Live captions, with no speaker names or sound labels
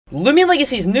Loomian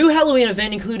Legacy's new Halloween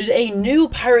event included a new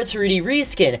Pirate 3D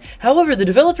reskin. However, the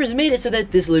developers made it so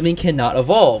that this Loomian cannot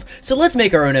evolve, so let's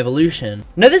make our own evolution.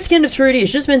 Now this skin of 3D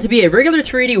is just meant to be a regular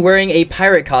 3D wearing a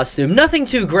pirate costume, nothing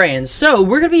too grand, so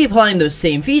we're going to be applying those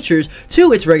same features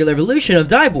to its regular evolution of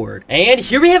Dyborg. And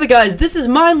here we have it, guys. This is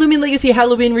my Loomian Legacy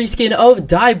Halloween reskin of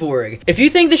Dyborg. If you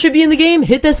think this should be in the game,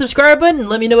 hit that subscribe button and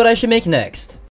let me know what I should make next.